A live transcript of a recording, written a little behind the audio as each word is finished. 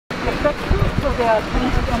so they are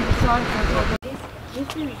painted on the side.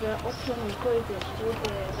 This is the option we call it the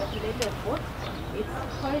regulated boat.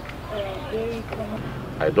 It's quite very common.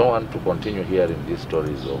 I don't want to continue hearing these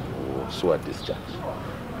stories of sewer discharge.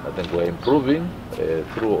 I think we're improving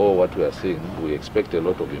through all what we are seeing. We expect a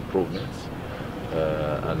lot of improvements.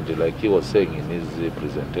 And like he was saying in his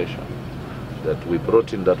presentation, that we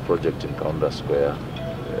brought in that project in Kaunda Square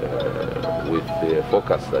with the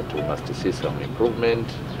focus that we must see some improvement.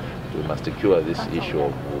 We must cure this issue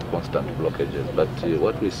of constant blockages. But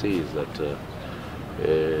what we see is that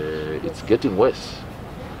it's getting worse.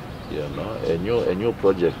 You know, a new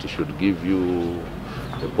project should give you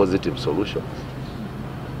a positive solution.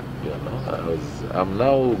 You know, I'm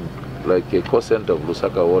now like a call center of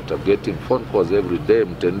Lusaka Water, getting phone calls every day.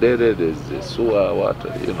 Mtendere, there's a sewer,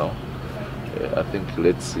 water. You know, I think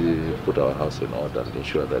let's put our house in order and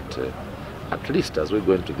ensure that at least as we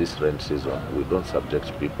go into this rain season, we don't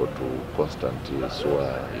subject people to constant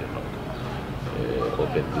sewer, you know,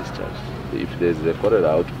 open discharge. If there's a cholera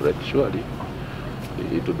outbreak, surely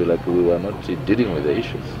it will be like we were not dealing with the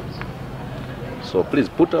issues. So please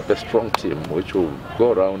put up a strong team which will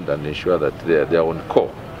go around and ensure that they're on call.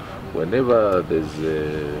 Whenever there's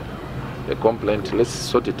a complaint, let's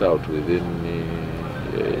sort it out within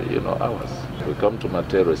you know, hours. We come to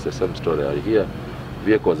Matero, it's the same story. I hear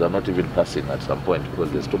vehicles are not even passing at some point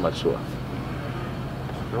because there's too much sewer.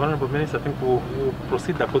 The Honorable Minister, I think we'll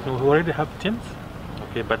proceed accordingly. We already have teams,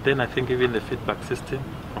 okay, but then I think even the feedback system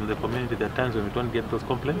from the community, there are times when we don't get those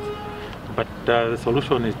complaints. But the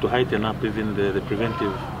solution is to heighten up even the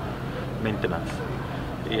preventive maintenance.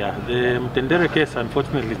 Yeah, the Mtendere case,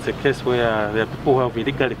 unfortunately, it's a case where there are people who have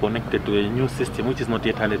illegally connected to a new system which is not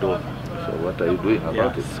yet handed over. So what are you doing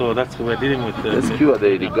about it? So that's what we're dealing with. Let's cure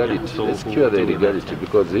the illegality. So let's cure the illegality,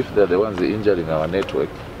 because if they're the ones injuring our network,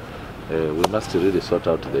 we must really sort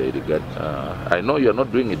out the illegality. I know you're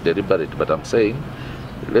not doing it deliberate, but I'm saying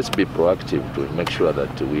let's be proactive to make sure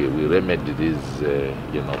that we remedy these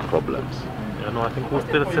you know, problems. Yeah, no, I think we'll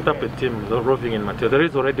set up a team roving in Mateo. There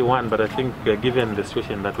is already one, but I think given the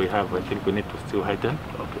situation that we have, I think we need to still heighten,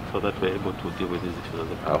 okay, so that we're able to deal with these issues.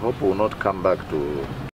 I hope we'll not come back to